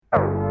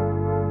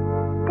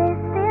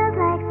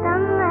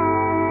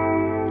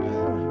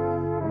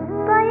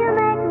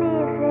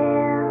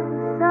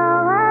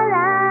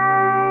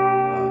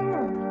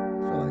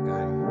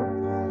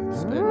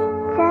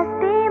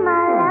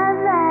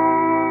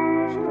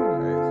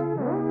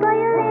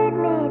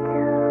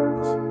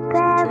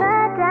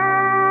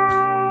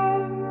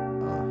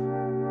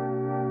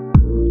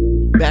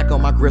back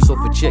on my gristle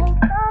for chicken.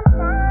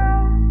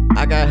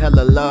 I got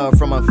hella love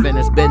from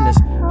unfinished business,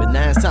 but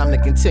now it's time to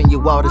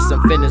continue all this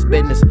unfinished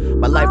business.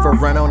 My life will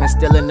run on and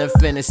still an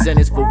unfinished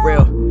sentence for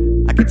real.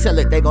 I can tell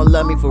it they gon'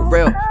 love me for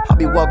real. I'll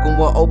be walking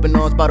with open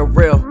arms by the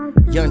real.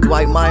 Young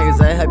Dwight Myers,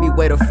 a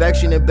heavyweight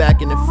affection and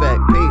back in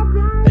effect,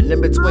 Pete. And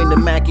in between the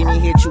Mac and he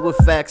hit you with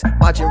facts.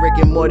 Watching Rick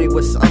and Morty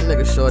with some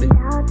nigga shorty.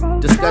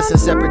 Discussing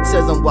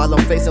separatism while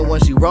I'm facing one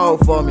she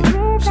rolled for me.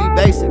 She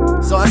basic,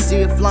 so I see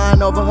it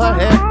flying over her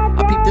head.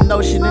 I peep the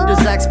notion and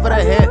just ask for the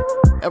head.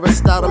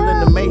 Aristotle in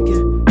the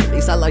making, at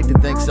least I like to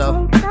think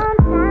so.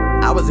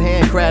 I was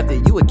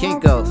handcrafted, you a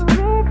Kinko's.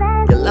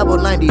 Your level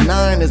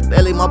 99 is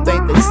barely my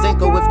bank they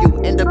cinco if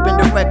you end up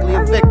indirectly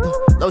a victim.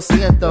 Lo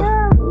siento.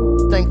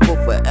 Thankful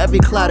for every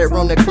clouded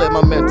room that cleared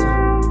my mental.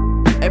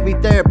 Every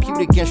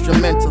therapeutic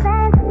instrumental.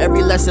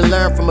 Every lesson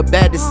learned from a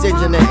bad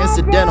decision and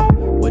incidental.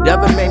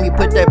 Whatever made me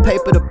put that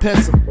paper to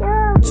pencil.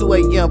 2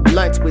 a.m.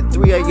 blunts with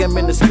 3 a.m.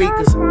 in the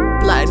speakers.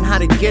 Plotting how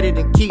to get it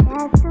and keep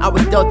it. I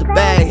was dealt a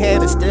bad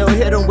hand and still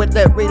hit them with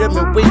that rhythm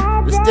and weak.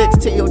 The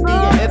sticks T.O.D.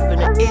 and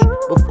infinite E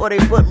before they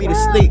put me to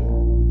sleep.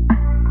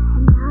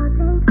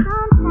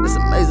 It's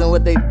amazing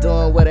what they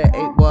doing with that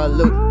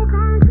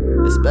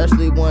 8Bar.Loop.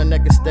 Especially one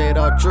that can stay at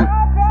our truth.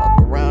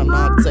 Fuck around,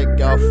 I'll take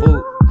y'all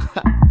food.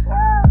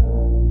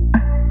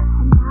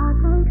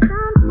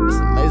 It's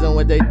amazing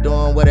what they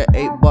doing with that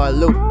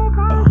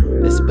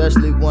 8Bar.Loop.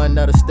 Especially one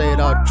that'll stay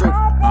at our truth.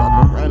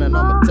 Fuck around and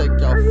I'ma take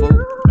y'all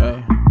food.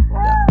 Hey.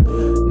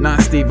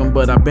 Not Steven,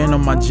 but I been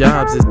on my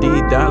jobs. It's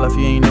DEEDial if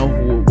you ain't know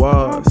who it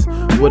was.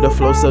 With a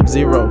flow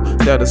sub-zero,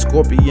 that a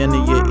scorpion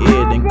in your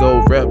ear, then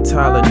go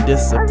reptile and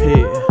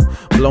disappear.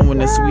 Blowing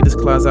the sweetest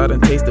clouds out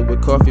and taste it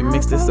with coffee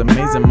mixed. It's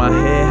amazing. My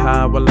head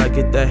high while I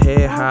get that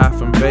hair high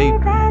from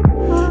vaping.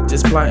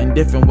 Just plotting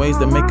different ways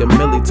to make a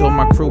milli. Told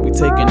my crew we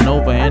taking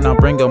over and I'll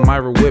bring a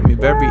Myra with me.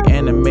 Very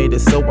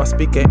animated, so I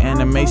speak of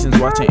animations.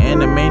 Watching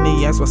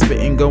Animaniacs while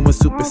spitting going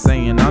Super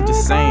Saiyan. I'm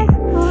just saying,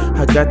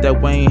 I got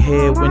that Wayne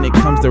head when it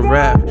comes to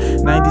rap.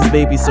 90s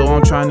baby, so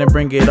I'm trying to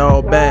bring it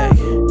all back.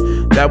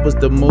 That was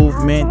the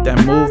movement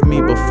that moved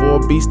me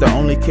before beats. The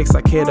only kicks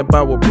I cared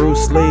about were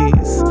Bruce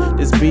Lee's.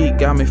 This beat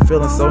got me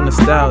feeling so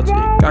nostalgic.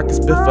 I could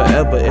spit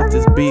forever if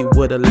this beat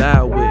would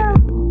allow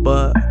it.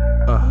 But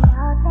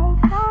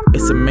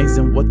it's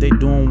amazing what they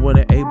doing with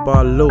an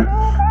 8Bar.Loop.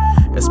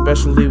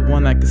 Especially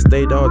one that can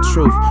state all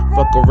truth.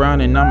 Fuck around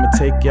and I'ma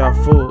take y'all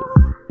food.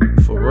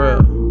 For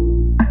real.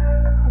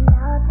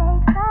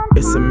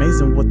 It's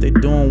amazing what they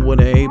doing with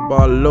an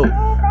 8Bar.Loop.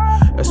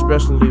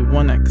 Especially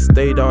one that can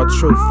state all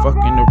truth.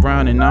 Fucking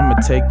around and I'ma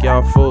take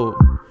y'all food.